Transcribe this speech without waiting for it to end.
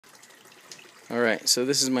Alright, so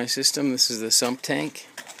this is my system. This is the sump tank.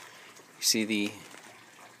 You see the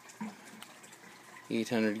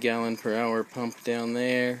 800 gallon per hour pump down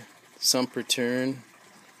there. Sump return.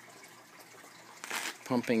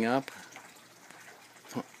 Pumping up.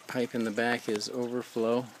 Pipe in the back is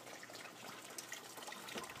overflow.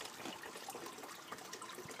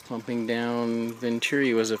 Pumping down.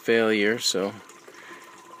 Venturi was a failure, so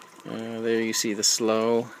there you see the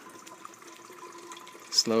slow.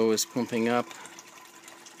 Slow is pumping up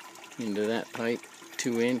into that pipe,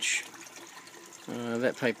 2-inch.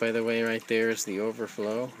 That pipe, by the way, right there is the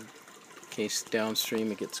overflow, in case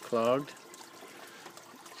downstream it gets clogged.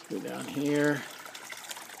 Let's go down here,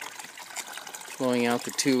 flowing out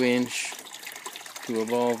the 2-inch to a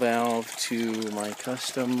ball valve to my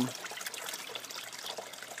custom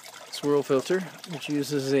swirl filter, which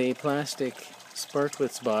uses a plastic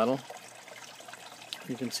Sparklets bottle.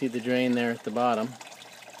 You can see the drain there at the bottom.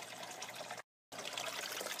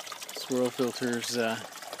 Swirl filter's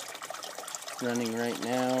running right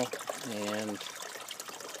now, and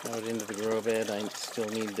out into the grow bed. I still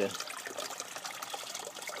need to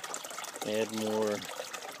add more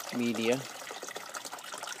media.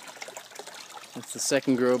 That's the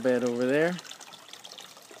second grow bed over there.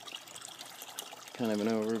 Kind of an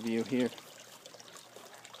overview here.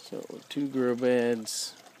 So 2 grow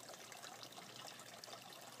beds,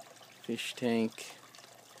 fish tank,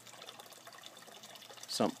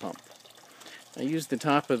 sump pump. I use the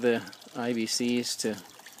top of the IBCs to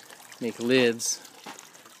make lids.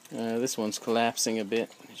 This one's collapsing a bit.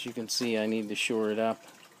 As you can see, I need to shore it up.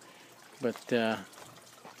 But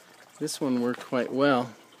this one worked quite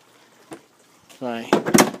well. If I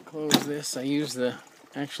close this, I use the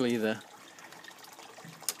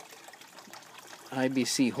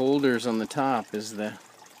IBC holders on the top as the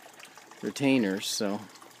retainers, so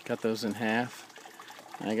cut those in half.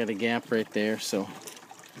 I got a gap right there, so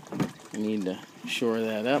I need to shore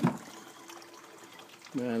that up.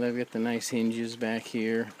 But I've got the nice hinges back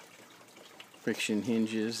here, friction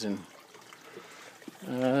hinges, and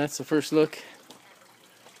that's the first look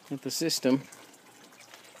at the system.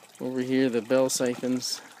 Over here, the bell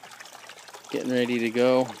siphon's getting ready to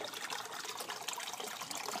go.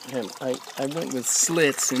 And I went with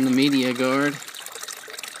slits in the media guard,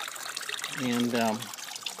 and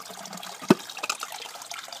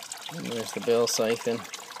there's the bell siphon.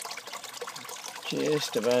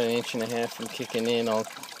 Just about 1.5 inches from kicking in. I'll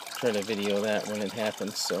try to video that when it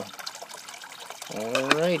happens. So,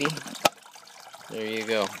 alrighty, there you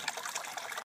go.